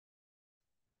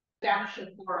establish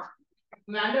a forum.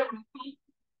 Amanda, repeat.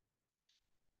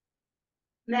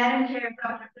 Madam Chair,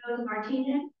 Dr. Phil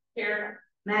Martinez. Here.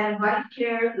 Madam Vice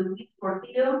Chair, Luis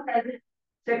Portillo. Present.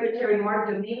 Secretary Mark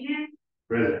Dominguez.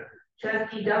 Present.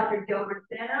 Trustee Dr. Gilbert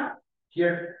Sena.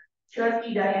 Here.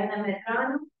 Trustee Diana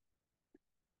Medrano.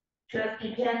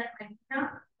 Trustee Kenneth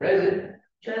Medina. Present.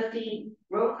 Trustee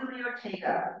Rosalie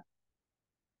Ortega.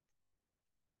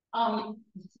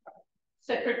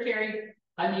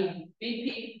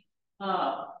 VP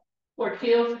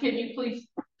Portillo, can you please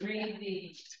read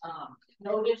the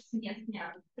notice? Yes,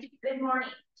 ma'am. Good morning.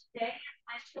 Today is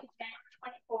Wednesday, January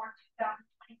 24,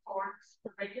 2024. This is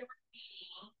the regular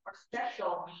meeting or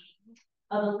special meeting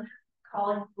of the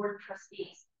College Board of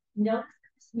Trustees. Notice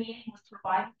that this meeting was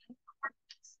provided in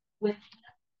accordance with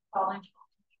college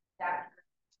documents.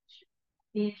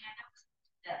 The agenda was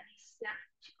at least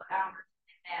 72 hours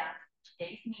in advance of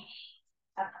today's meeting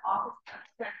at the office of the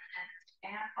president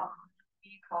and on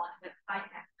the college website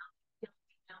at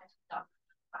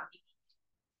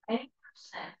any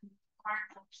person who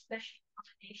requires a special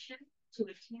accommodation to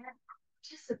attend or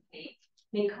participate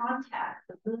may contact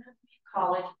the Luna Community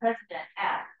College president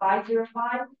at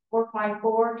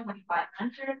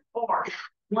 505-454-2500 or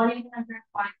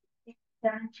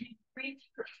 1-800-567-23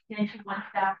 for extension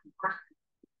 1000.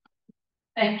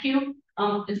 Thank you.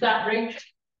 Is that Rachel?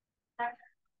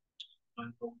 We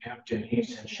have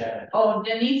Denise and Shannon. Oh,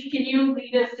 Denise, can you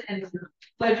lead us in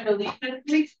pledge of allegiance,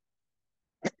 please?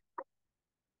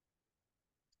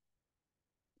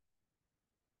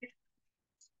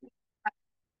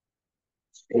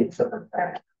 States of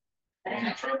America.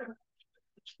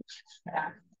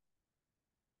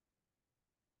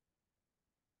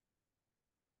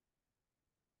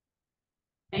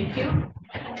 Thank you.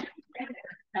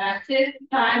 At this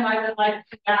time, I would like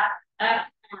to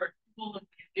ask for approval of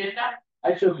the agenda.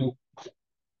 Actually,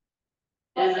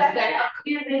 And the second,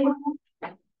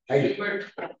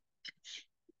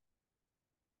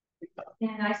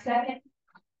 And I second.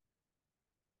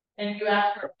 and you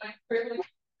ask for a privilege.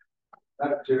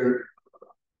 Dr.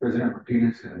 President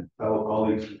Martinez and fellow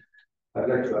colleagues, I'd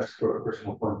like to ask for a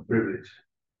personal point of privilege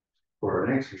for our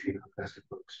next meeting. I'm asking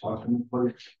for responsible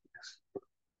privilege,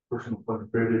 personal point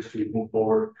of privilege to move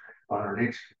forward on our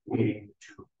next meeting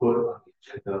to put on the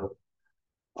agenda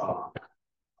for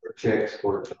checks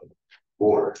for the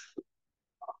board.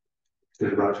 It's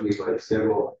been brought to me by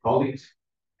several colleagues,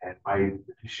 and my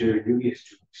fiduciary duty is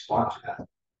to respond to that.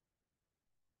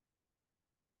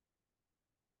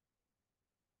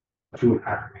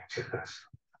 2.5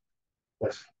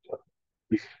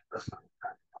 weeks. That's not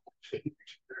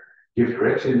give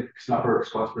direction. It's not our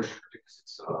responsibility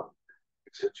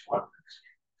because it's one.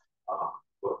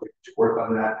 But we need to work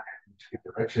on that and to give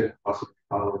direction, possibly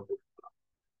follow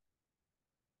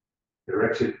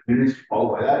direction minutes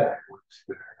followed by that.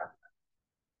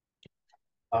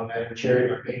 Madam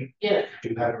Chair, Yes. do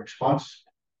you have a response?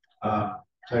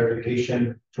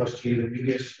 Clarification, Trustee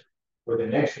Rodriguez, for the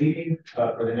next meeting,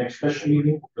 for the next special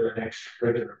meeting, for the next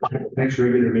regular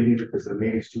meeting, because the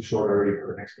meeting is too short already for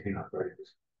the next meeting on Friday.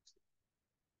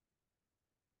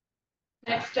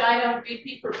 Next item,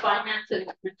 VP for Finance and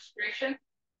Administration.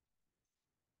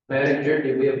 Madam Chair,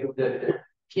 did we approve that?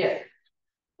 Yes.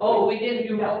 Oh, we didn't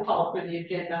do roll call for the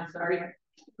agenda. I'm sorry.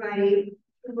 Right.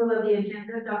 Approval of the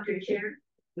agenda, Dr. Chair.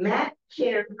 Madam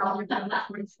Chair, Dr.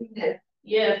 Martinez.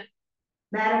 Yes.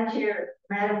 Madam Chair,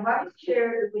 Madam Vice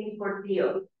Chair, Luis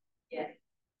Portillo. Yes.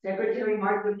 Secretary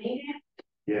Mark Dominguez.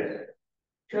 Yes.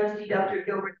 Trustee Dr.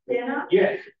 Gilbert Sena.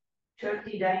 Yes.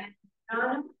 Trustee Diana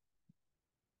Medrano.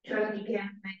 Trustee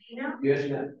Kenneth Medina. Yes,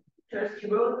 ma'am. Trustee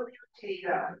Rosalie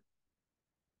Ortega.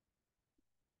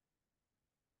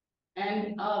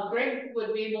 And Greg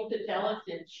would be able to tell us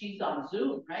if she's on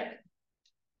Zoom, right?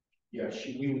 Yes,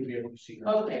 we would be able to see her.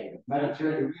 Okay. Madam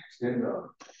Chair, do we extend the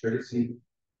courtesy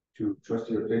to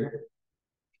Trustee Ortega?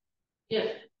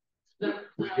 Yes. The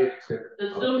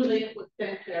Zoom link was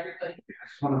sent to everybody. I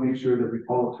just want to make sure that we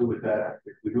follow through with that.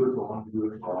 If we do it for one, we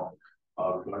do it for all.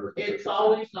 It's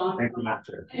always on. Thank you, Madam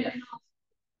Chair. Yes.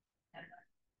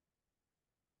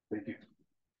 Thank you.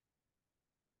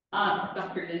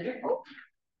 Dr. Linder. Oh.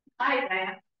 Hi,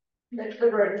 Diane. That's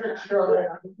the right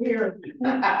picture here.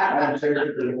 Madam Chair,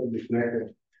 it will be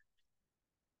connected.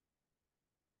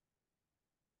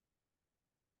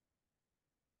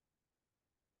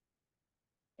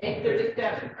 Eight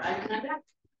 37, right, Amanda?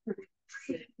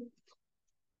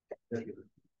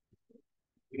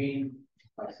 Me,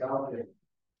 myself, and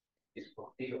is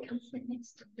Portillo.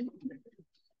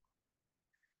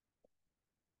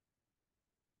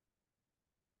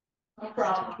 No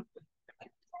problem.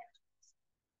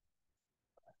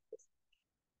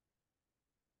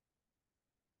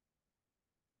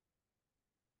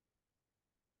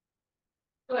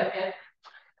 Go ahead.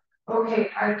 Okay,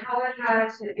 I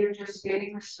apologize that you're just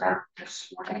getting this stuff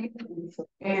this morning.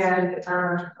 And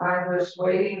I was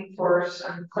waiting for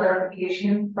some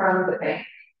clarification from the bank.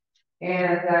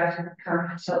 And that didn't come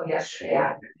until yesterday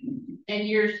afternoon. And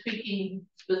you're speaking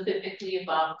specifically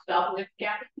about Southwest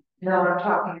County? No, I'm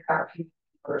talking about people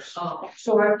first. Oh,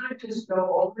 So I want to just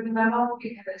go over the memo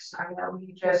because I know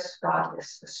you just got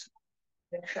this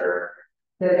morning. Make sure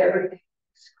that everything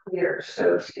is clear.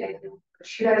 So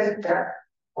she hasn't done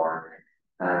or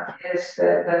is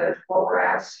that what we're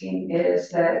asking is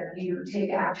that you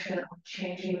take action on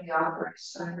changing the authorized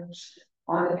signers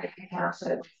on the bank accounts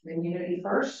at Community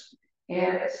First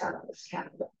and at Southwest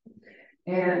County.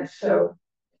 And so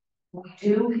we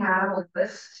do have a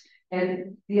list.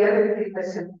 And the other thing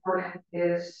that's important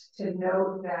is to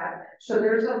note that, so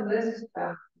there's a list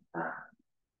of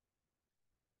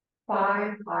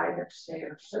 5 items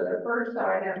there. So the first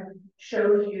item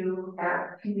shows you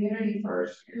at Community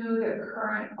First who the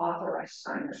current authorized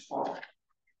signers are.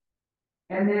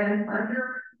 And then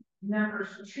under numbers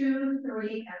 2, 3,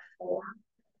 and 4,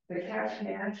 the cash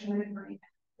management agreement,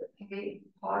 the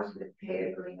positive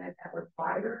pay agreement, and the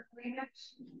provider agreement.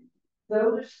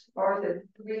 Those are the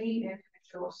 3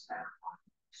 individuals that are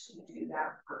to do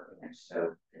that work. And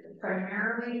so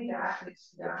primarily that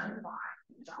is done by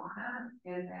Donna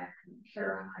and then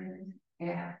Caroline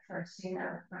and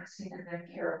Francina, and then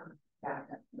Caroline back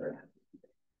up for them.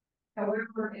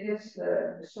 However, it is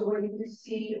so what you can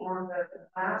see on the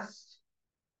last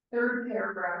 3rd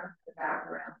paragraph of the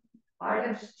background,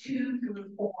 items 2 through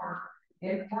 4,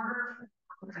 in order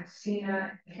for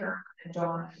Francina, Caroline, and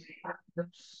Donna to have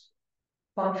those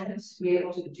functions to be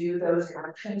able to do those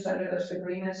actions under those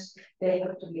agreements, they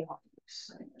have to be authorized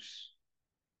signers.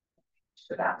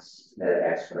 So that's the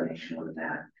explanation of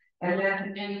that. And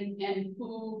then and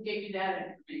who gave you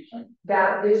that information?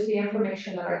 that is the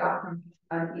information that I got from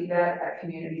Yvette at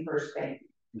Community First Bank.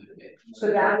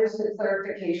 So that is the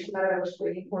clarification that I was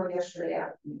waiting for yesterday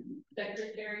afternoon.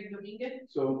 Secretary Dominguez?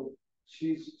 So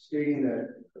she's stating that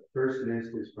the first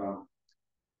list is from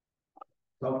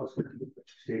Southwest,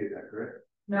 stated that, correct?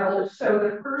 No, so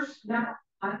the first number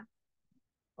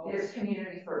 1 is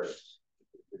Community First.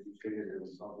 You stated it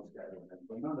was Southwest,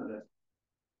 but nonetheless,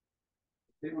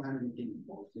 they don't have anything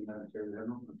mostly monetary, they have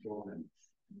no control in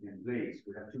place.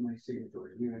 We have too many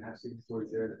signatories. We even have signatories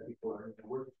there that people are even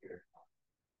working here.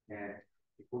 And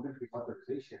if we're going to be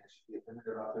authorization, it should be a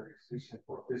limited authorization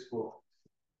for fiscal.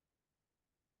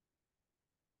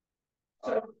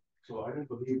 So I don't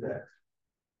believe that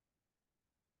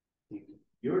if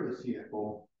you're the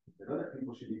CFO, that other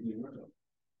people should be doing your job.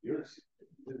 You're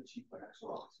the chief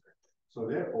financial officer. So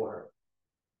therefore,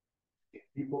 if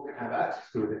people can have access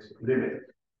to it, it's limited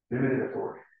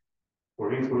authority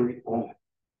for inquiry only.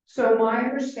 So my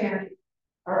understanding,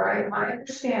 all right, my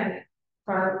understanding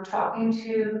from talking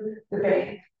to the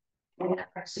bank, and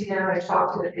I see now I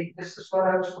talked to the bank, this is what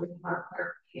I was looking for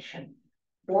clarification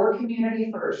for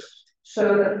Community First.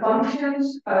 So the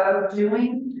functions of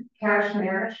doing cash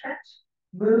management,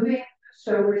 moving,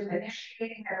 so with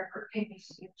initiating and approving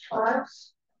these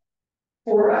charts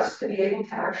for us to be able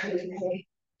to actually pay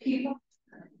people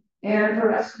and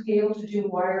for us to be able to do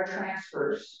wire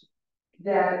transfers,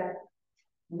 that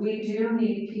we do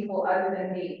need people other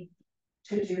than me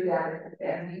to do that,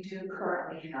 and we do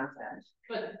currently have that.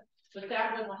 But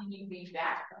that would only be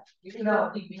backup. You can No.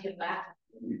 only be a backup.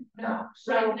 No,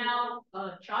 so Right now,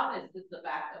 Chavez is the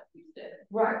backup, we said.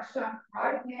 right, so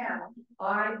right now,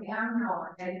 I am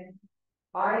not, and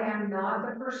I am not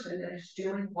the person that is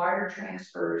doing wire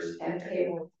transfers and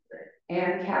payroll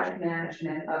and cash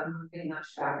management of moving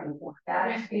us back and forth.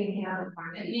 That is being handled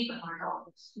by me in my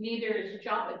office. Neither is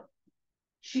Chavez.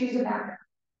 She's a backup.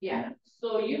 Yeah,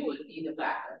 so you would be the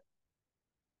backup.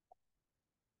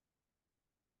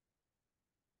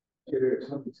 If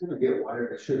something's going to get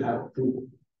wired, it should have approval.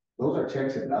 Those are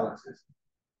checks and balances.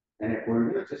 And if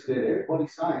we're going to just let everybody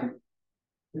sign,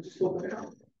 we just open it up.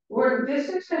 Or this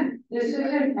isn't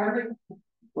every.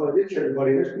 Well, it is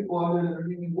everybody. There's people out there that are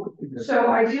even working. So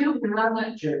I do have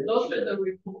that. Those are the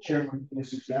reports. Chairman,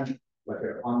 Mr. Chairman, but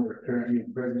they're on their currently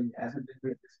president hasn't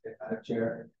been out of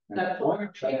chair. And That's what what I'm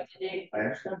we're trying, trying today. I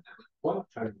understand. What I'm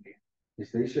trying to make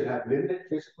is they should have limited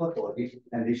fiscal authority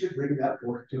and they should bring that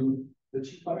forth to the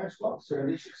chief financial officer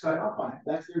and they should sign off on it.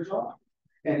 That's their job.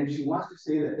 And if she wants to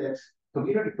say that that's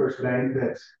Community First Bank,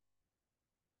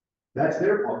 that's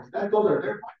their policy. Those are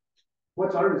their policy.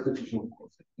 What's our institutional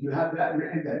policy? You have that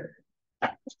written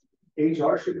that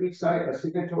HR should be a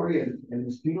signatory and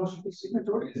Ms. Pino should be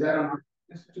signatory. Is that on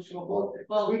institutional vote.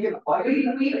 Well, We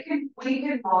can, We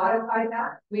can modify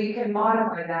that, we can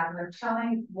modify that, and I'm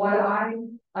telling what I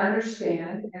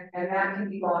understand, and that can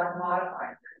be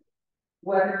modified.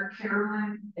 Whether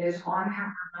Carolyn is on there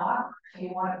or not, if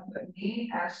you want to put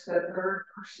me as the third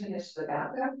person as the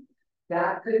backup,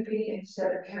 that could be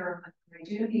instead of Carolyn. We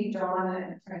do need Donna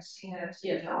and Christina to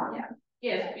be on. Yeah.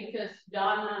 Yes, because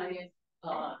Donna is,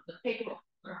 the paper.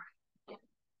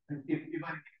 If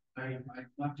I'm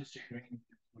not disagreeing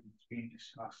with what's being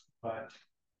discussed, but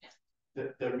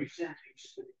the reason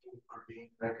these are being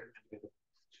recommended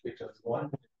is because one,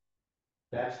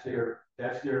 that's their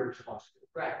responsibility.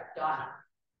 Right, Donna,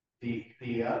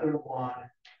 The other one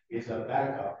is a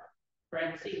backup,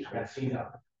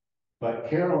 Francina. but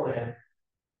Carolyn,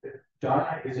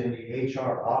 Donna is in the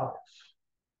HR office.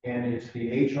 And it's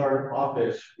the HR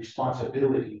office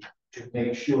responsibility to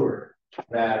make sure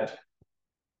that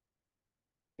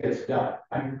it's done.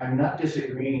 I'm not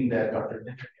disagreeing that Dr.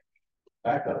 Minter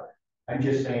back up. I'm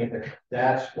just saying that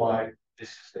that's why this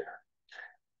is there.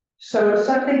 So if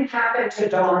something happened to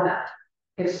Donna,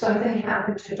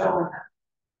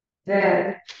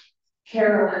 then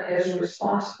Carolyn is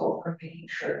responsible for making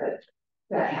sure that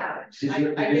that happens.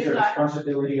 It is the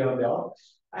responsibility of the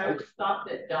office. I always thought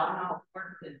that Donna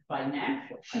worked in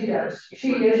financial. She does.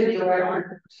 She is a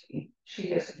director. She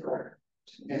is a director.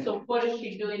 So what is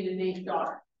she doing in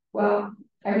HR? Well,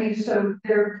 I mean, so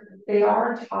they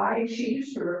are tied. She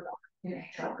used to report in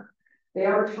HR. They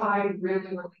are tied really,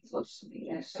 really closely.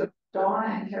 And so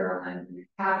Donna and Carolyn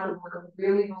have to work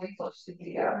really, really closely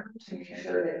together to make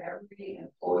sure that every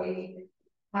employee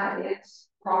is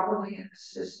properly in the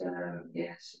system,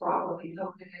 is properly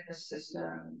coded in the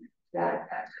system. That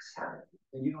just happened.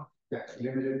 and you know, that's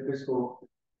limited fiscal.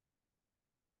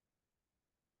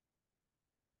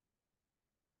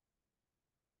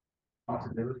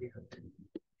 Responsibility of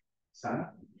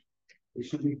Sana. It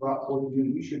should be brought forward to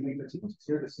you. You should make the team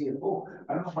here to see it. Oh,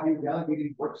 I don't know why you're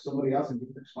delegating work to somebody else and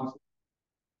giving the responsibility.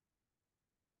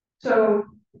 So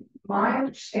my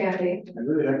understanding, I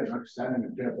really like an understanding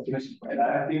of clarification, but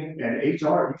I think that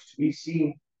HR used to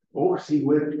be overseen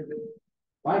with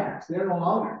finance. They're no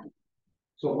longer.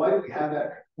 So why do we have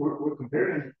that? We're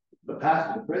comparing the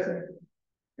past to the present.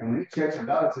 And when he checks and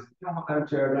balances, you know, Madam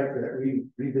Chair, I'd like to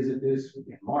revisit this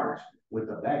in March with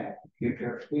the bank, get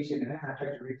clarification, and then I'd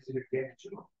like to revisit it again in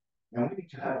June. And we need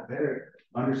to have a better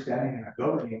understanding and a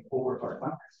governing over our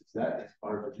finances. That is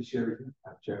part of the judiciary,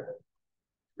 Madam Chair.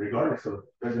 Regardless of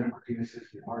President Martinez's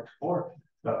remarks or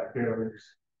Dr. Carolyn's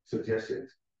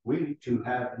suggestions, we need to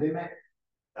have limit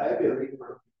liability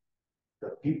for the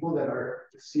people that are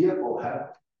the CFO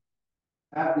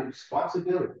have the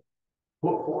responsibility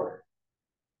put forward.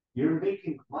 You're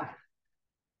making money.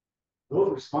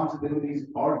 Those responsibilities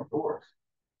are yours.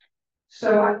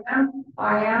 so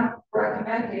I am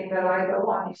recommending that I go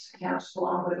on these accounts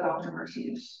along with Dr.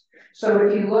 Martinez. So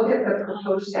if you look at the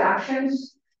proposed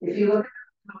actions,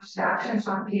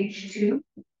 on page 2,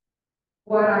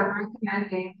 what I'm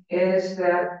recommending is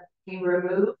that we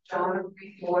remove Donna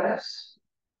Flores,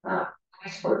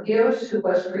 Portillos, who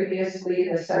was previously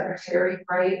the secretary,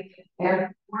 right? And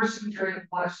Orson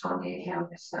was on the account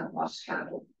as San Luis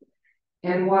County.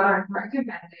 And what I'm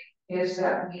recommending is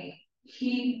that we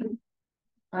keep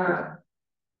Dr.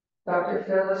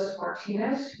 Phyllis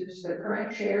Martinez, who's the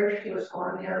current chair. She was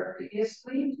on there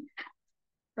previously.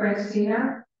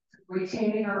 Francina,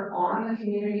 retaining her on the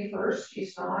Community First.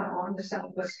 She's not on the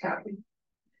Southwest County.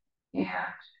 And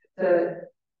the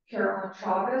Carolyn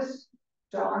Chavez,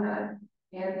 Donna,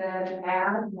 and then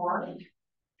add Mark,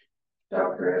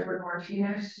 Dr. Edward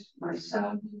Martinez,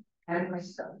 myself, and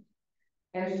myself.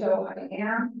 And so I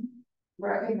am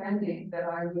recommending that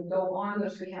I would go on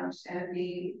those accounts and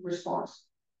be responsible.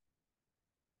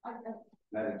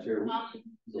 Madam Chair.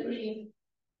 Denise.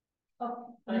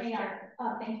 Oh, thank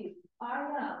you.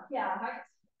 Yeah, I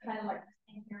kind of like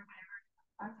staying here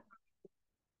whenever.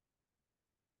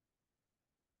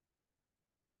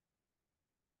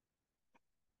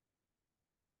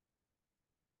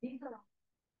 These are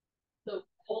The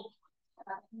old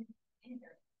in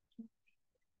there.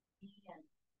 And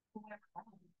whoever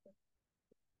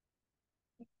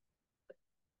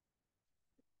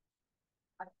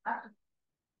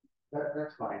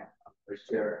That's fine. Vice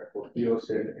Chair, what Theo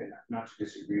said, and not to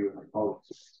disagree with my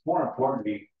colleagues. More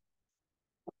importantly,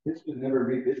 this was never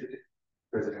revisited.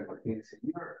 President Martinez said,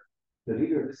 you are the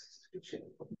leader of this institution.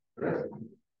 Correct?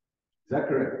 Is that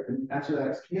correct? Answer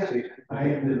that. Yes, I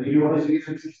am the leader of this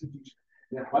institution.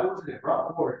 Then why wasn't it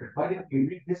brought forward? And why didn't we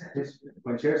revisit this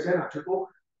when Chair said I took over?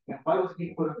 And why wasn't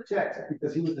he put on the check?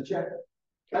 Because he was the check.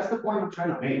 That's the point I'm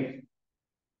trying to make.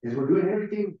 Is we're doing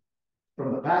everything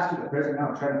from the past to the present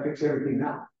now, trying to fix everything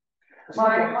now.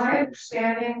 My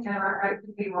understanding, and I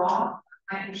could be wrong,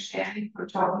 my understanding from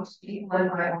talking to people in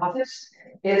my office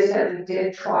is that we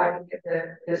did try to get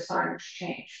the signage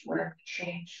changed when it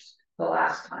changed the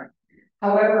last time.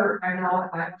 However, I'm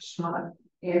not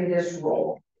in this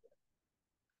role.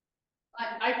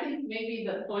 I think maybe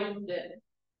the point that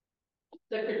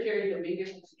Secretary Dominguez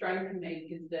is trying to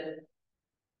make is that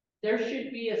there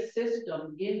should be a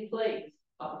system in place,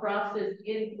 a process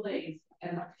in place,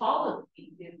 and a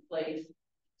policy in place,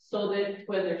 so that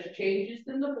when there's changes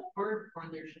in the board or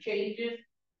there's changes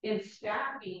in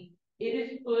staffing, it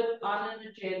is put on an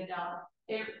agenda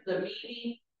if the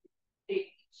meeting, the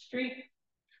street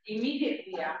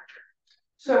immediately after.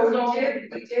 So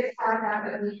we did find out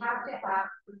that we have to have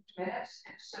minutes,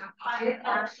 and so I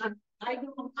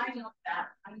know that.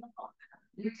 I know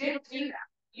that. you did do that.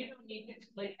 You don't need to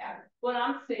explain that. What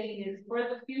I'm saying is for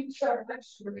the future,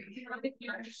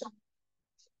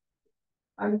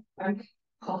 I'm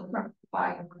called from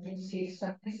by emergency,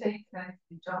 so they say that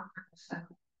we don't send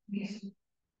these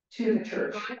to the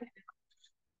church.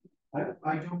 I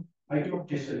don't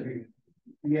disagree.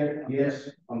 Yeah, yes,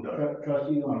 I'm done.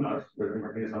 trustee, I'm not, President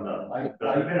Martinez, I'm done. I- It's been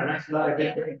a nice lot, I've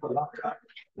been waiting for a long time.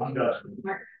 I'm done.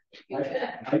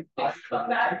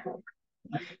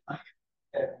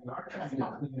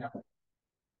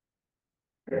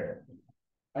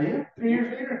 I am 3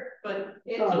 years later. but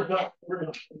it's No, we're okay. done. We're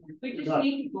done. We just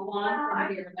need to go on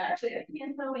from here. That's it.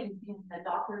 Info in the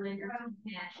Dr. Linder, and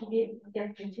she did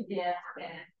get into this,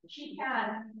 and she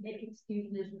can make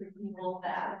excuses for people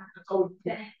that. Oh,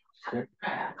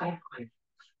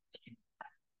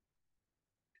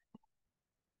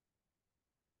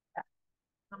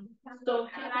 So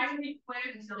can I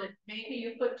request that maybe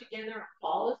you put together a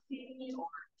policy or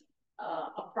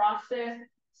a process,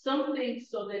 something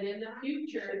so that in the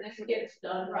future this gets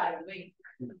done right away?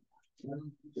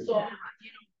 So,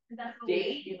 That's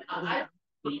date,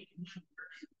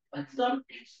 but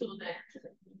something so that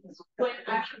when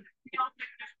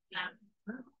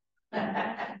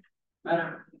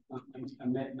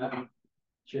Madam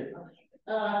Chair.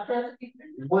 Trustee,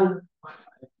 One,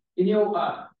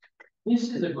 this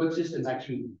is a good system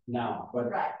actually now,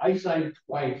 but right, I signed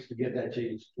twice to get that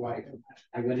changed twice.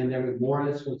 I went in there with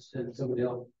Morris, with somebody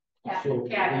else. So, but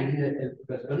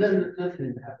then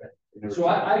nothing happened. So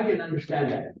I can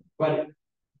understand that, but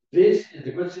this is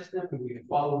a good system and we can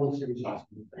follow rules and results.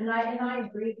 And I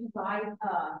agree, because I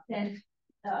sent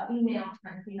emails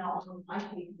and all of my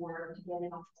paperwork to get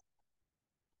it on.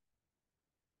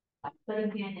 But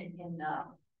again,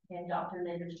 in Dr.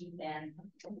 Linder's defense,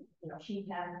 she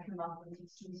has come up with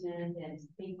excuses and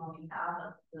speak on behalf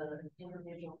of the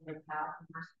individual in the house,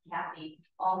 versus Kathy.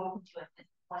 All we can do at this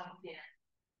point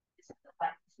is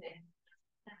like this.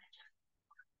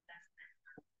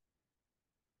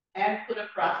 and put a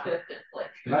process in place.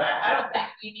 I don't think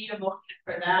we need a motion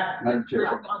for that. Madam Chair.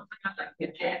 Not on the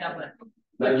agenda,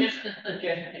 but just a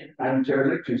suggestion. Madam Chair,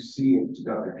 I'd like to see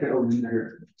Dr. Kettle in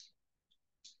there.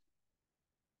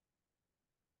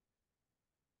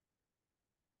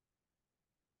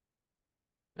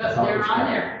 But they're on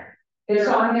there. It's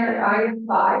on there, item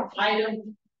 5.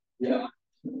 Item. Yeah.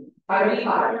 Item 5.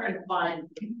 4 and 5.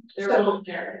 They're So- on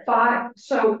there. 5,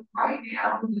 so right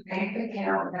now, the bank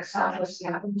account at Southwest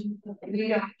County, we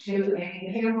don't do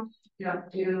anything, we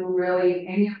don't do really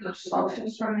any of those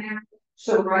functions from there.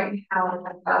 So right now,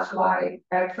 that's why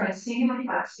Francine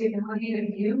has the ability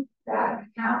to view that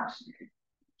account.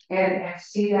 And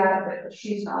see that, but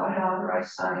she's not an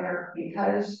authorized signer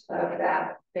because of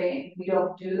that thing. We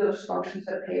don't do those functions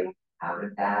that pay out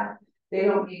of that. They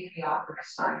don't need to be authorized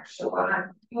signers. So what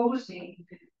I'm proposing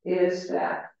is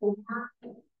that for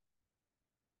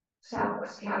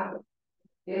Southwest Capital,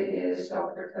 it is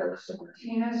Dr. Phyllis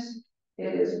Martinez,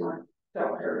 it is my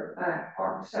Dr.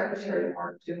 Secretary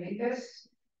Mark Dominguez,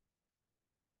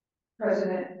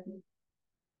 President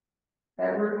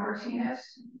Edward Martinez,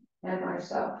 and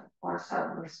myself on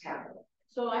Southwest Capital.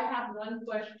 So I have one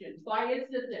question. Why is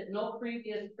it that no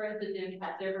previous president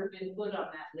has ever been put on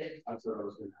that list? That's what I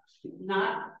was gonna ask you.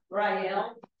 Not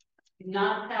Rael,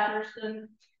 not Patterson.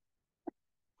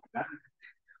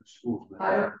 Schools.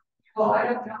 I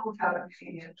don't know how to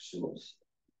change schools.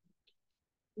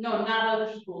 No, not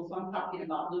other schools. I'm talking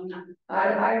about Luna.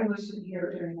 I wasn't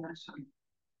here during that time.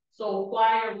 So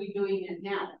why are we doing it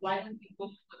now? Why didn't we go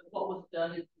with what was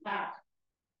done in the past?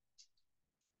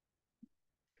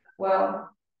 Well,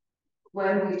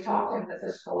 when we talked in the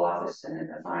fiscal office and in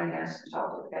the finance and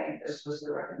talked to the bank, this was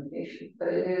the recommendation, but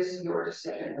it is your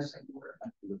decision as a board.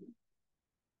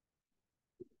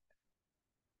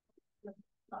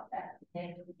 Not that.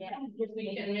 then because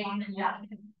we can make them, yeah.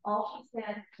 All she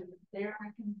said was their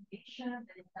recommendation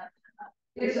that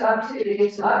it's up to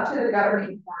the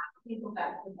governing. people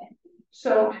back to them.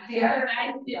 So The other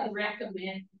bank didn't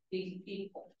recommend these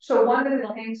people. So one of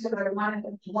the things that I wanted,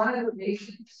 one of the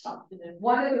basics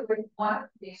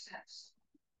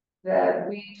that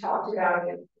we talked about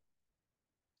it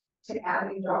to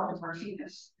adding Dr.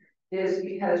 Martinez is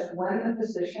because when the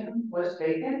position was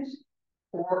vacant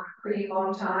for a pretty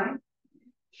long time,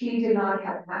 he did not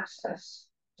have access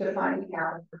to finding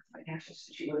out what the financial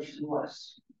situation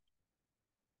was.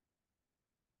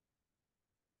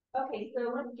 Okay,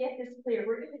 so let's get this clear.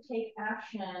 We're going to take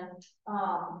action.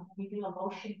 We do a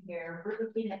motion here. We're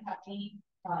looking at having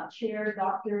Chair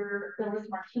Dr. Phyllis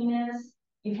Martinez.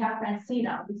 You have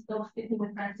Francina. We still sticking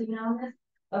with Francina on this?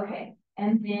 Okay,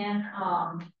 and then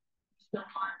still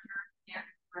on her. Yeah,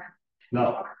 correct.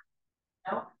 No.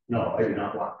 No. No, I do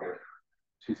not want her.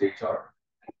 She's HR.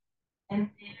 And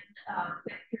then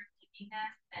Victor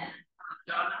Martinez and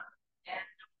Donna and.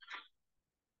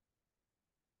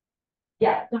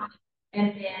 Yeah,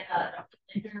 and then Dr.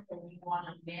 Linder, when we want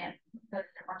to ban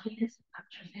President Martinez, I'm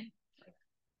choosing.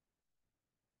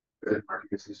 President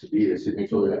Martinez needs to be the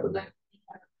signature of that.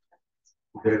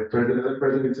 The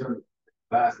president's on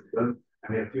last, I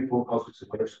mean, a few phone calls to some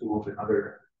other schools and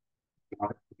other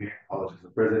community colleges. The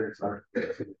president's on the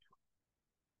signature.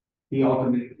 He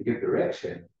ultimately to give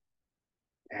direction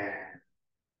and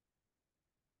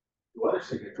to other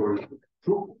signatories with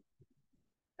approval.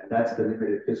 And that's the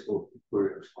limited fiscal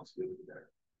responsibility there.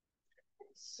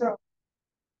 So,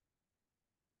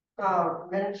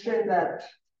 mention that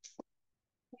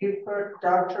you put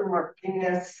Dr.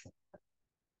 Martinez.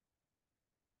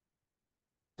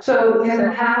 So in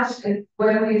the past,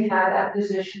 when we've had that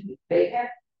position vacant,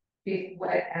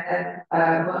 and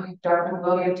then Dr.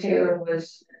 William Taylor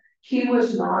was, he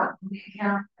was not, the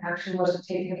account action wasn't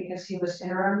taken because he was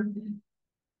interim.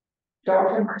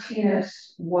 Dr.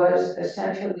 Martinez was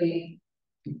essentially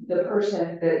the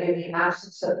person that in the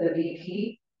absence of the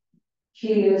VP,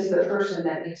 he is the person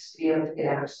that needs to be able to get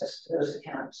access to those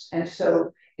accounts. And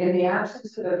so in the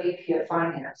absence of a VP of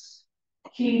finance,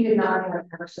 he did not have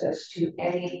access to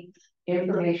any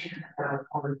information about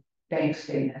our bank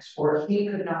statements, or he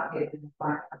could not get in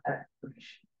find out that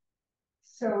information.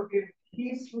 So if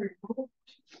he's removed,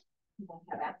 You won't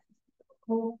have access.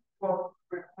 who will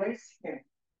replace him?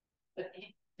 But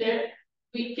there,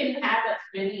 we can have as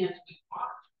many as we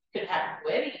want. We can have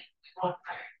 20 if we want,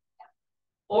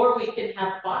 or we can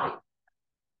have 5.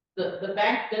 The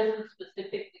bank doesn't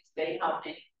specifically say how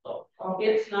many, so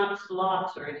it's not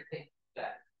slots or anything like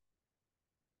that.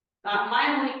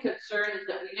 My only concern is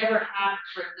that we never have a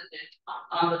president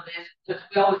on the list because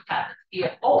we always have the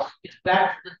CFO. Because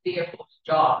that's the CFO's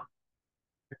job.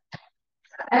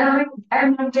 And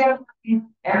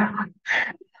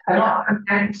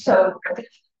so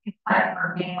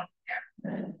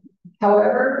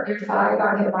however, if I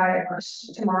got hit by a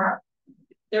bus tomorrow,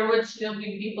 There would still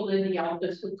be people in the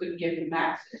office who could give him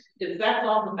access because that's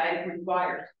all the bank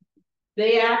requires.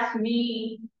 They asked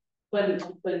me when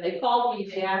they called me,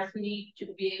 they asked me to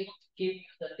be able to give you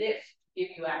the list, give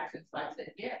you access. I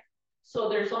said yes. So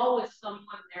there's always someone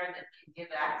there that can give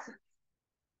access.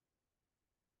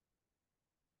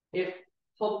 If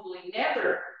hopefully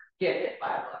never get hit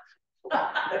by a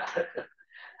bus.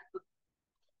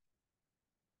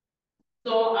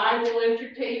 So I will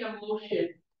entertain a motion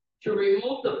to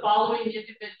remove the following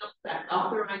individuals as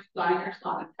authorized signers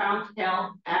on accounts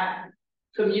held at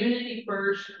Community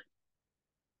First,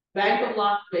 Bank of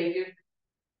Las Vegas.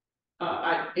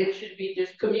 It should be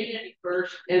just Community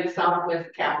First and Southwest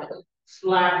Capital /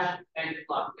 Bank of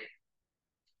Las Vegas.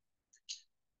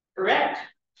 Correct?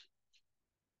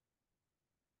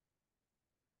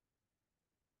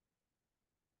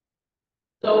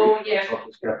 So yes,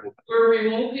 we're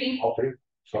removing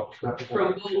from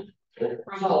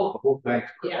both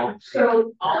banks. Yeah.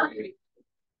 so all three.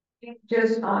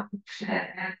 just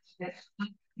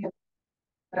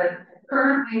but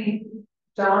currently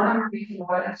Donna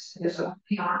Reese is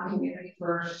only on Community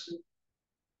First.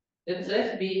 It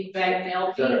says be bank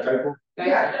LP.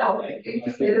 Yeah, no,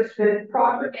 it's the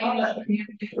proper name of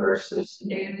Community First is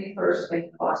Community First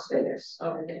Bank of Las Vegas.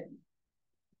 Okay.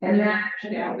 And then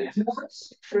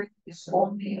it's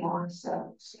only on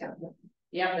sales.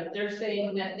 Yeah, but they're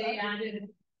saying that they added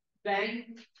bank,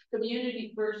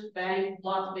 Community First Bank,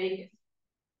 Las Vegas.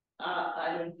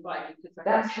 I don't like it because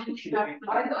That's I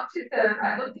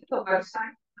looked at the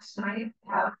website last night,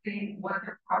 how they what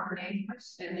their proper name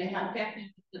was. and they have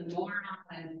technically the norm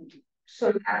and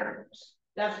So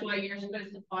that's why you're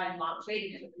specifying Las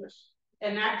Vegas.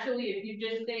 And actually, if you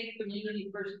just say Community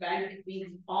First Bank, it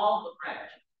means all the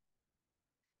branches.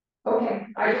 Okay,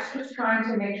 I just was trying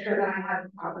to make sure that I had the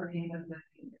proper name of the.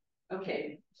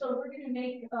 Okay, So we're gonna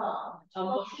make, a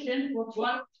motion, one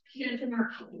motion to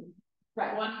remove.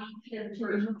 Right. One motion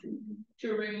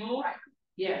to remove,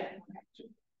 yes.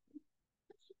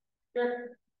 Sure.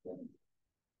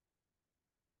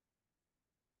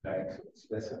 Thanks,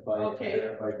 specify. Okay.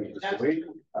 Clarify, because the way,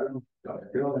 I don't know,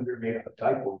 I feel like they made a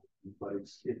typo, but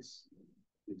it's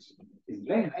plain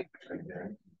language right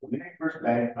there. Community First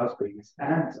Bank, Las Vegas,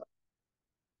 and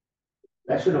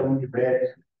that should have only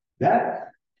read that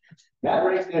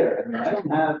right there. I mean, I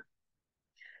don't have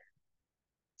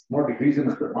more degrees in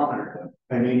the thermometer.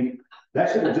 I mean,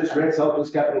 that should have just read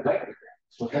Southwest Capital Bank.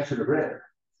 That's what that should have read.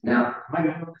 No. My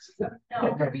name is that. no,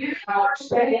 Well, let me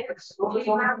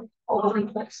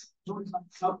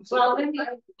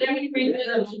read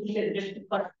the motion just to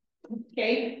clarify.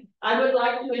 Okay, I would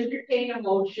like to entertain a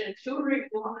motion to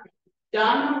remove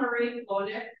Donna Marie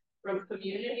Flores from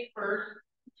Community First,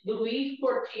 Luis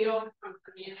Portillo from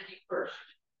Community First.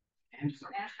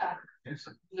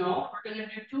 No, we're gonna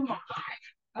do two more.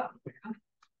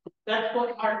 That's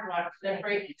what Mark wants,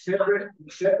 separate.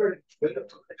 Separate,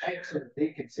 they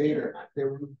can say that they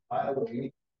were filed with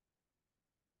me.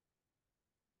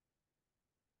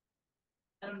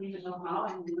 I don't even know how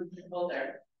I'm going to go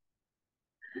there.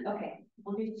 okay.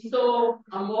 We'll do two. So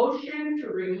a motion to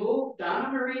remove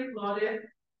Donna Marie Flores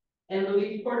and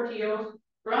Luis Portillo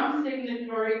from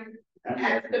signatory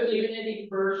at Community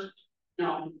First.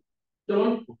 No,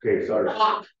 don't Okay, sorry.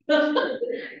 stop.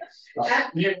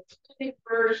 At Community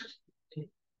First.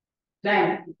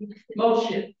 Then,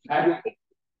 motion.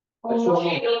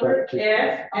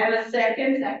 Yes, and a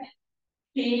second.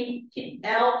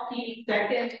 PLP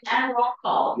second and roll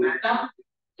call. Madam.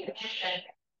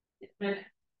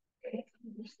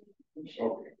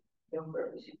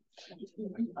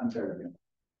 I'm sorry.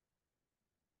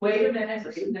 Wait a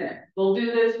minute. We'll do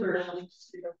this first.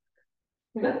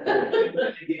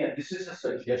 Again, this is a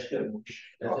suggestion, which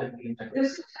doesn't mean.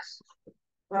 This is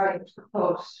right,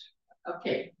 proposed.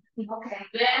 Okay, Okay,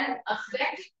 then a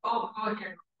second. Oh, go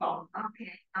ahead. Oh,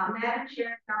 okay, Madam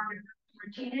Chair, Dr.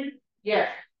 Martinez, yes.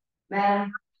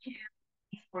 Madam Chair,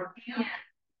 Portillo,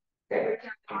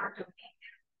 Secretary Martin,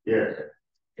 Yes.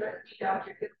 Trustee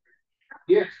Dr.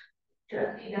 Yes.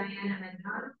 Trustee Diana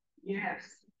Mendoza. Yes.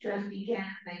 Trustee Janet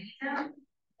Medina.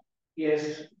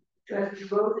 Yes. Trustee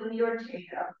Rosalie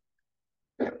Ortega.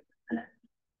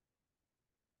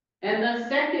 And the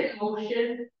second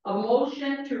motion, a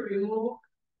motion to remove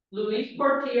Luis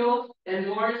Portillo and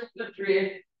Morris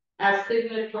Madrid as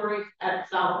signatories at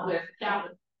Southwest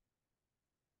Capital.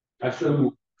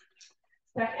 Actually,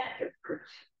 Second.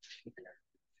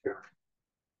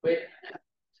 Wait.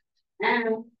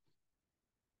 And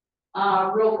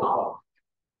roll call.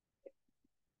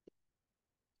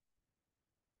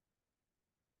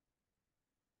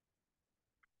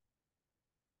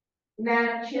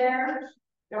 Madam Chair,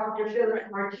 Dr. Philip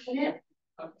Martinez.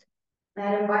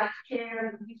 Madam Vice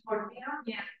Chair, Luis Portillo.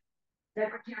 Yes.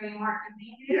 Secretary Martin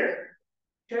Meeker.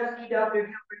 Trustee Dr.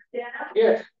 Gilbert Stena.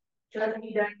 yes.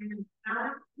 Trustee Diana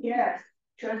Mendoza. Yes.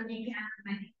 Trustee Janet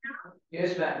Medina.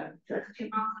 Yes, ma'am. Trustee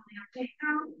Rosalie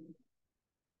Ortega.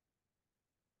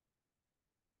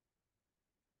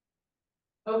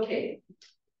 Okay.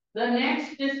 The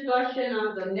next discussion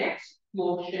on the next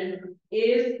motion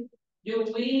is,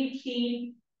 do we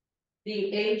keep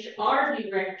the HR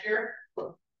director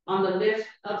on the list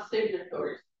of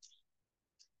signatories?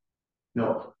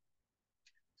 No.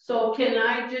 So can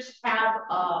I just have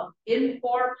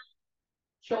informed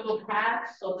show of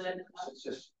hands so that It's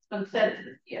just.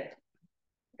 consensus, yes,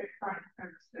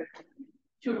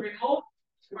 to remove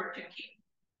or to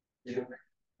keep?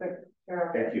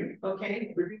 Thank you.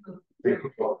 Okay. Thank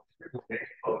you.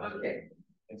 Okay.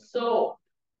 So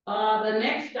the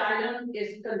next item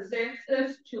is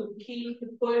consensus to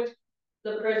put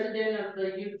the president of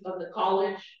the youth of the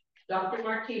college, Dr.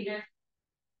 Martinez,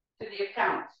 to the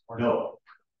accounts Or no,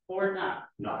 or not.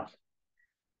 not.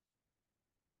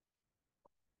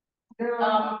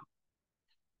 The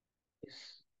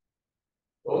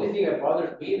only thing that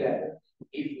bothers me that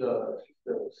if the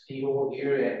CEO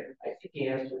here, and I think he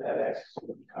has to have access to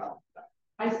the account.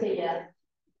 I say yes.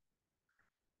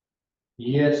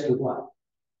 Yes to what?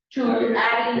 To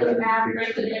adding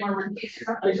president Martinez.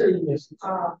 I say yes.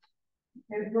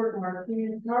 Edward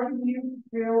Martinez, how do you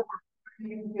feel, what do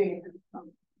you think?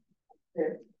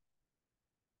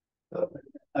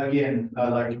 Again,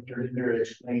 like earlier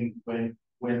explained, when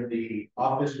the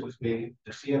office was vacant,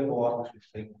 the CFO office was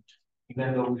vacant,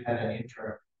 even though we had an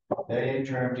interim, That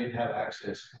intern didn't have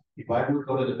access. If I would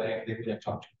go to the bank, they wouldn't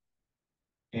talk to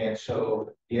me. And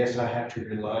so, yes, I had to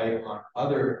rely on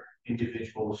other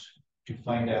individuals to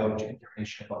find out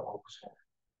information about what was going on.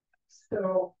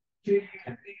 So, do you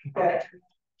think that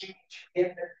in the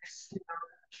next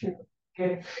to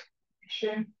get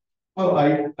information? Well,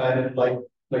 I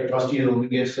like Trustee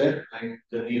Rodriguez said, I'm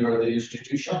the leader of the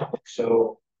institution,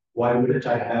 so why wouldn't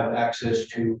I have access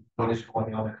to what is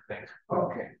going on in the bank?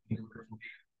 Okay. In order to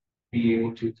be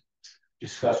able to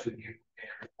discuss with you and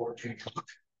report to you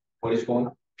what is going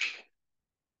on.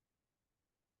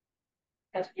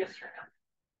 That's yes or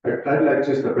no. I'd like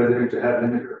just the president to have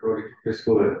limited authority to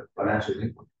fiscal and financial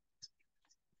input.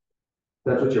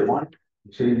 That's what you want.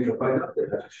 So you need to find out that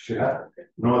that's what you should have.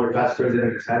 No other past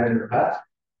president has had it in the past.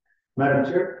 Madam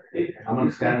Chair, I'm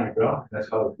gonna stand my ground. That's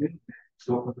how it is.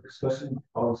 Still open for discussion,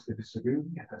 always can disagree with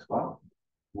me, that's fine.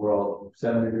 We're all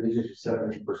 7 individuals,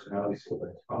 7 personalities, so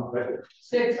that's fine.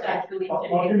 6 actually.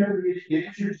 Ultimately, it's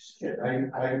your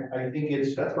decision. I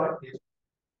think that's what it's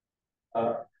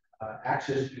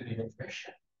access to the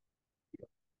information.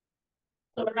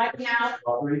 So right now,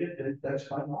 Operated, and that's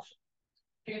fine also.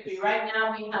 excuse me, right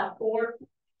now we have 4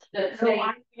 that So say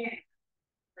I can't.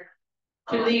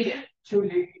 to leave it. To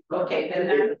leave. Okay, then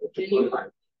that, can you,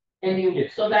 and you,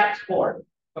 so that's 4.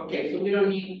 Okay, so we don't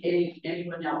need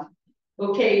anyone else.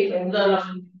 Okay,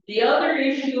 the other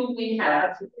issue we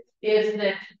have is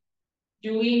that,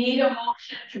 do we need a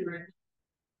motion to remove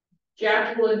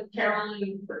Jacqueline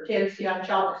Carolyn Hortensia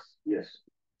Chavez? Yes.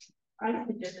 I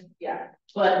think it is, yeah,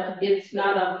 but it's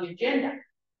not on the agenda.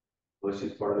 This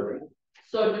is part of the.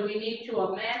 So do we need to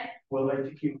amend? Well, I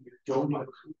think you don't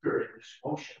include her in this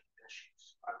motion.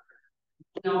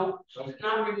 No, it's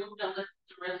not removed unless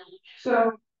it's a resolution.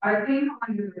 So I think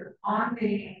on the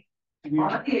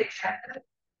agenda,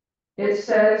 it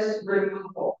says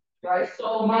removal, right?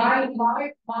 So my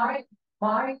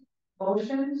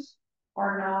motions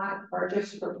are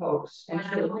just proposed. And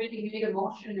I already made a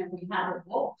motion and we had a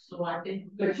vote, so I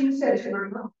think. But you said to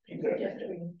remove. You could amend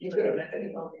it. You could amend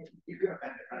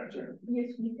it, Madam Chair.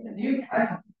 Yes, you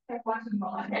can.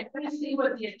 Okay, let me see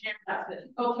what the agenda says.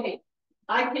 Okay,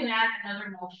 I can add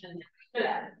another motion.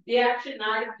 The action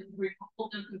item is removal,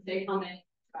 doesn't say how many.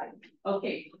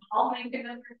 Okay, so I'll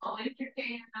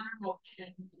entertain another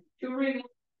motion to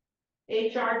remove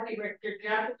HR Director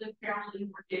Jacqueline Carolyn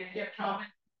Hortensia Chavez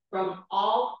from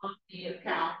all of the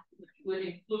accounts, which would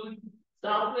include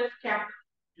Southwest Capital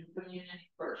and Community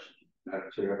First. Madam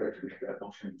Chair, I'd like to make that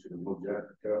motion to remove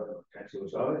Councilor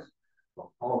Chavez from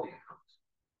all the accounts.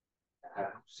 I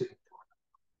have no signature.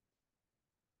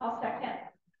 I'll second.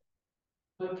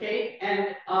 Okay,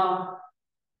 and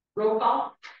roll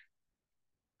call.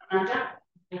 Amanda?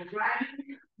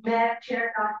 Ryan, Madam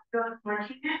Chair, Dr.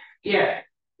 Martinez, Yes.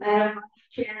 Madam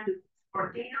Vice Chair,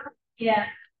 Portillo, yes,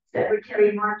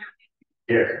 Secretary Martin,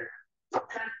 Yes.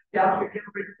 Dr.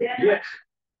 Gilbert Dennis, Yes.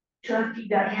 Trustee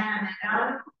Diana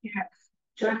Manado, yes,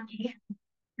 Trustee,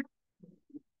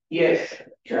 Yes.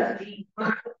 Trustee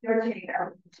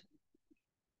Ortega.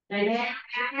 May I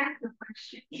ask a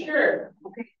question? Sure.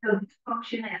 Okay, so this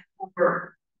function is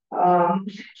over,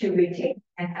 to retain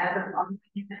and have a on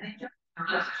the individual.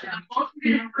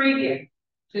 Previous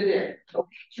to this.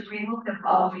 Okay, to remove the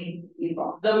following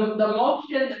people. The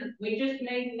motion that we just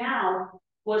made now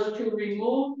was to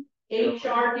remove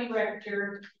HR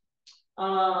Director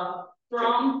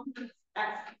from as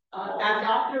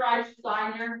authorized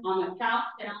signer on account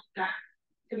that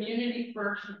Community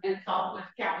First and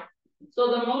Southwest Capital.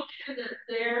 So the motion that's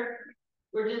there,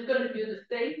 we're just going to do the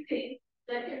same thing,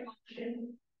 second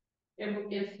motion,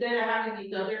 and instead of having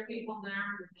these other people there,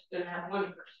 we're just going to have one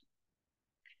person.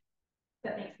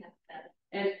 That makes sense.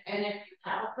 And if you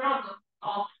have a problem,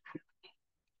 I'll.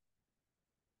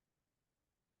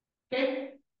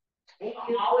 Okay. Thank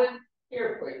you. Always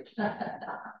here for you.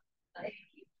 Thank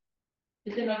you.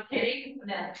 Is it okay?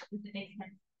 No, does it make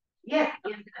sense? Yes.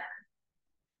 Yes.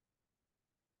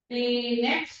 The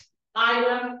next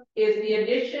item is the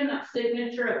addition of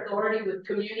signature authority with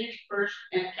Community First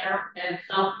and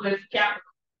Southwest Capital.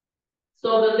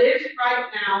 So the list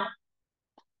right now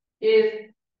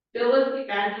is Phyllis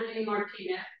Evangeline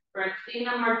Martinez,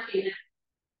 Francina Martinez,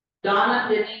 Donna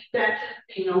Denise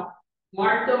Sanchez-Pino,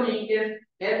 Mark Dominguez,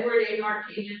 Edward A.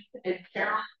 Martinez, and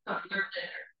Carol Cutler.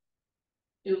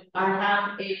 Do I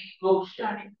have a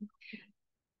motion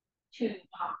To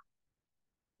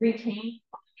retain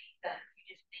that you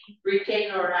just named.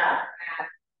 retain or add?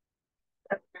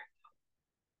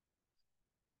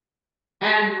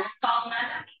 And roll call,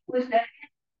 madam? Was that?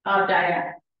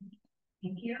 Diane.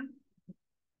 Thank you.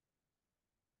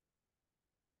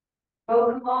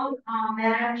 Roll call,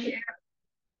 Madam Chair.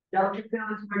 Dr.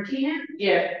 Phyllis Martinez.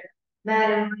 Yes.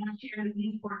 Madam Chair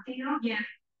Louise Portillo. Yes.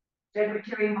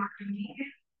 Secretary Martin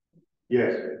Deacon.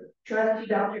 Yes. Trustee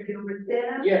Dr. Gilbert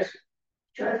Senna. Yes.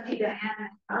 Trustee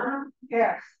Diana.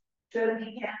 Yes.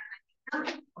 Trustee Ken.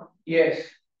 Yes.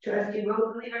 Trustee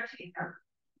Rosalie Martinez.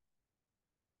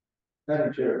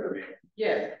 Madam Chair, I mean,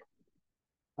 Yes.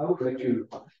 I would like to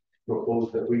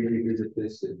propose that we revisit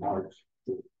this in March,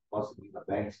 to possibly the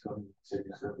banks coming,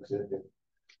 savings representative.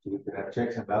 So we can have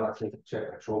checks and balances and check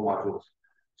control modules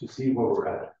to see where we're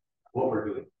at, what we're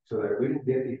doing, so that we don't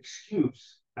get the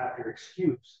excuse after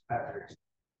excuse after excuse.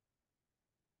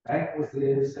 Bank was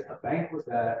this, and the bank was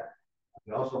that,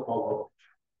 we also follow.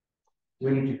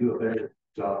 We need to do a better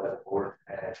job as a board,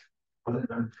 and other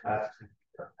than tasks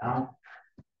now.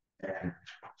 And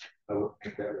I would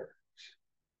think that.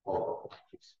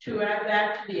 To add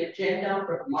that to the agenda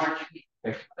for March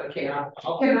meeting. Okay,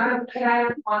 Can I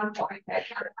have one point, I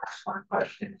can ask one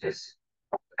question, just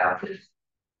about this.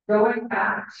 Going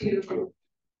back to.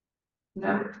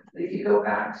 Number, if you go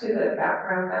back to the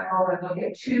background memo and look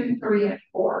at 2, 3, and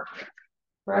 4.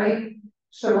 Right?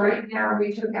 So right now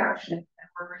we took action and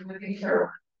we're removing Carolyn,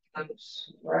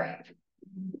 right?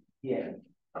 Yeah.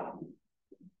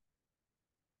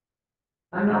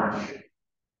 I'm not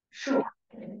sure.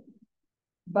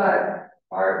 But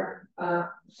our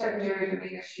Secretary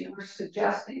Dominguez, you were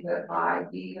suggesting that I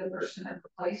be the person that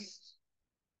replaced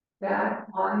that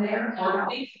on there.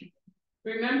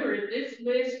 Remember, this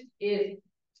list is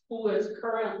who is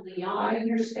currently I on.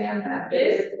 understand that.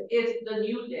 This is the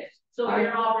new list, so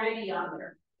you're already on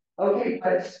there. Okay,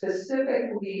 but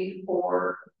specifically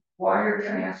for wire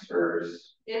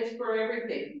transfers. It's for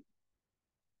everything.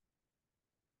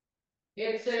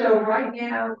 It's So right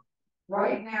now,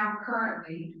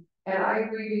 currently, and I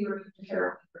agree with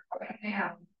Carol, right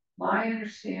now, my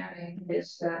understanding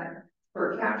is that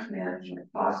for cash management,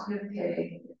 positive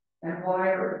pay, and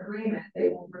wire agreement, they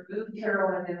will remove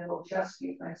Carolyn and it'll just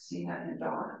be Francina and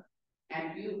Donna.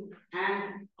 And you,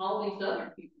 and all these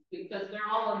other people, because they're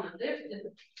all on the list.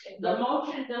 The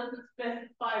motion doesn't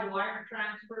specify wire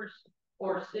transfers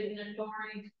or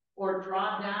signatories or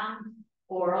drawdowns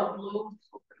or uploads.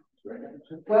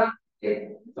 Well, we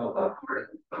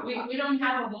don't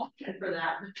have a motion for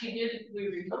that, but she did it, we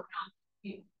removed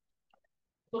people.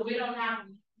 But we don't have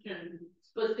a motion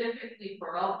specifically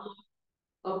for upload,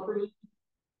 approved,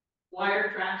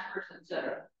 wire transfers,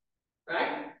 etc.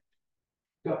 Right?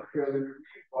 Dr.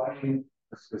 Providing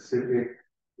a specific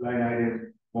line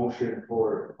item motion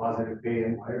for positive pay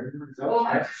and wire. well,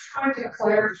 I'm just trying to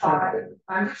clarify.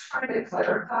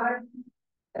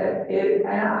 And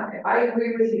I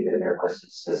agree with you that there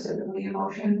wasn't specifically a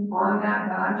motion on that,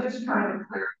 but I'm just trying to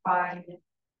clarify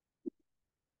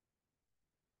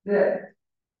that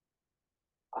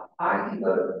I can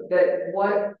go, that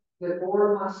what the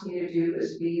board wants me to do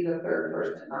is be the third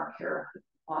person, not Carol,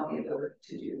 on the ability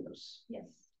to do this. Yes.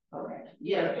 Okay.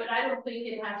 Yes, but I don't think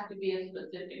it has to be a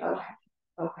specific one.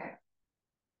 Okay.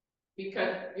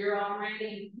 Because you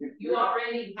already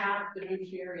have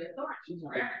fiduciary authority. She's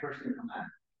not the person from that.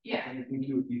 Yeah. I think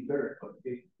you would be third, but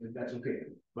that's okay.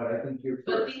 But I think you're.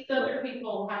 But these other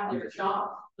people have their job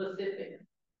specific.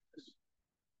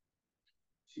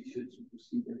 She should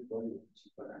supersede everybody.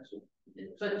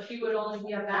 But she would only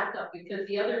be a backup because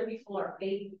the other people are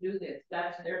paid to do this.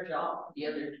 That's their job. The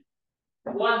other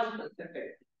one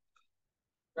specific.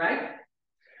 Right?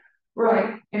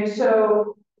 Right. And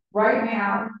so right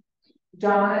now,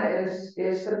 Donna is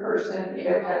the person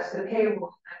that has the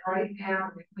payroll. And right now,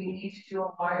 if we need to do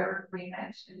a wire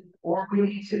agreement or we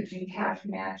need to do cash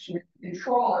management,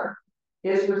 controller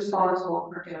is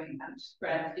responsible for doing that.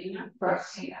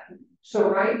 Francina. So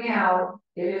right now,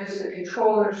 it is the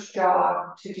controller's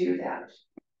job to do that.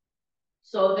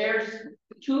 So there's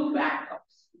 2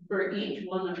 backups for each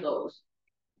one of those.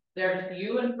 There's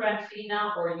you and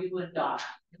Francina or you and Donna.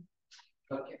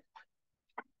 Okay.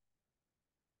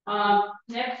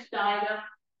 Next item,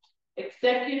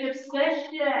 executive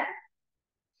session.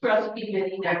 Trustee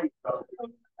Medina.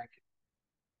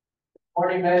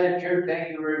 Morning, Manager, thank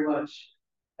you very much.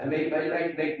 I'd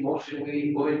like to make motion,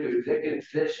 we go into executive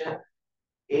session.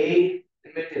 A,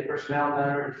 limited personnel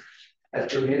matters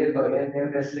as permitted by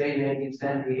NMSA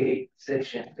 1978,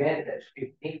 section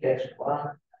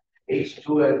 10-15-1,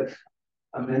 H2 as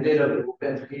amended of the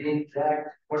Open Meetings Act,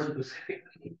 more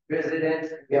specifically,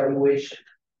 residence evaluation.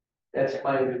 That's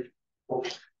my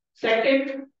motion.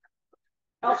 Second.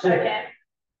 I'll second.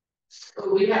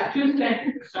 So we have 2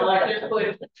 seconds, so I just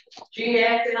put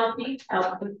GS and LP.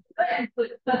 All right.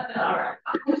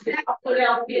 I'll put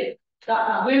LP.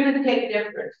 Women take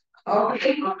difference.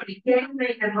 Okay, Ken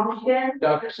made the motion.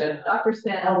 Dr. said, Dr.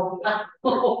 said,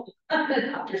 oh,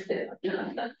 Dr. said.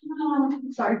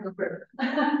 Sorry for.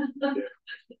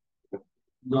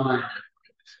 nine.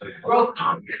 Roll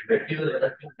call.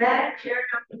 Madam Chair,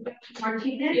 Dr.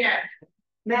 Martinez. Yes.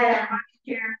 Madam Vice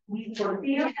Chair, Lee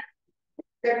Portillo.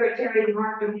 Secretary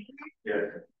Mark Dominguez. Yes.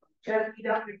 Trustee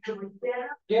Dr. Juliana.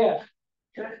 Yes.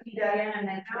 Trustee Diana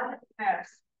Mendoza. Yes.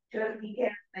 Trustee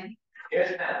Kevin.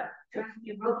 Yes, ma'am.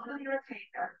 Trustee Rosalie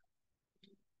Ortega.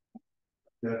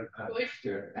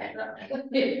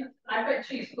 I bet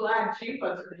she's glad she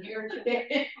wasn't here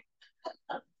today.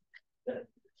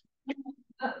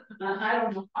 I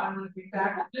don't know if I'm gonna be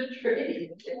back to the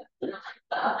tree.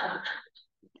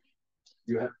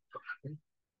 You have.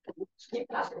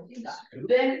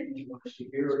 Then You want to see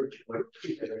here, or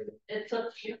it's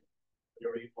up to you.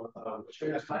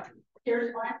 that's fine.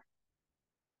 Here's mine.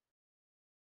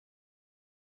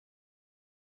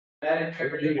 Madam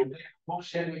Chair,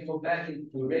 motion, we go back into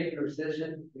regular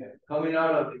session, coming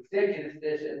out of executive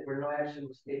session where no action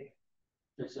was taken.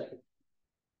 Just a second.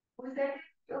 Who's that?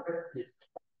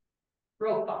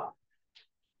 Roll call.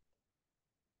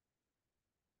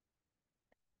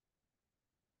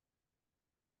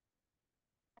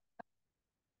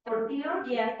 Portillo?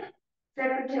 Yes.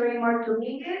 Secretary Mark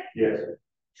Dominguez? Yes.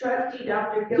 Trustee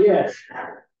Dr. Yes.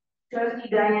 Trustee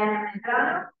Diana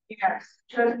Mendoza? Yes.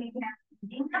 Trustee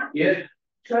Candida? Yes.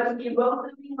 Trustee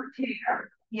Rosalie Ortega?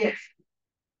 Yes.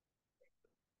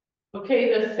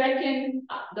 Okay,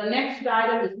 the next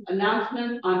item is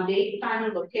announcement on date, time,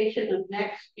 and location of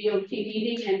next BoT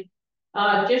meeting.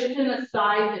 And just an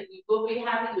aside that we will be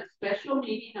having a special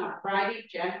meeting on Friday,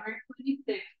 January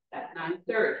 26th at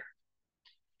 9:30.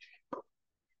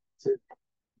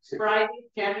 Friday,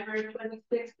 January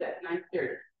 26th at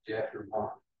 9:30. After one.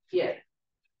 Yes.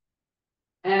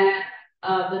 And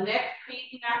the next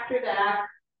meeting after that,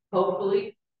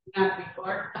 hopefully not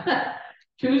before,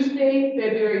 Tuesday,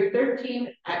 February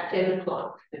 13th at 10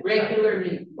 o'clock, regular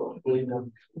meeting.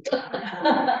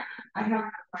 I have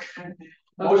a question.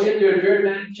 Motion to adjourn,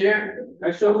 Madam Chair.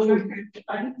 I so moved.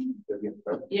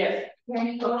 Yes, Can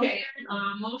you go? okay,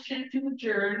 motion to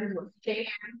adjourn, okay,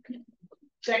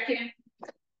 second.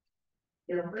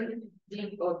 GS.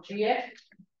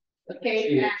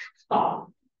 Okay, Yes. next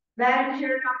call. Madam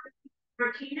Chair, Dr.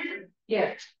 Martinez?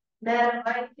 Yes, Madam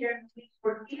Vice Chair, Lee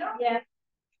Portillo? Yes.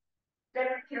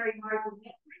 Secretary Mark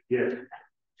Dominguez? Yes.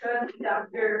 Trustee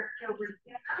Dr. Gilbert?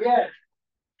 Yes.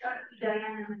 Trustee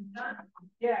Diana Mendoza?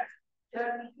 Yes.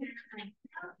 Trustee Kevin?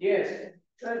 Yes.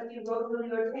 Trustee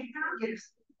Rosalie Ortega?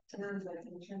 Yes.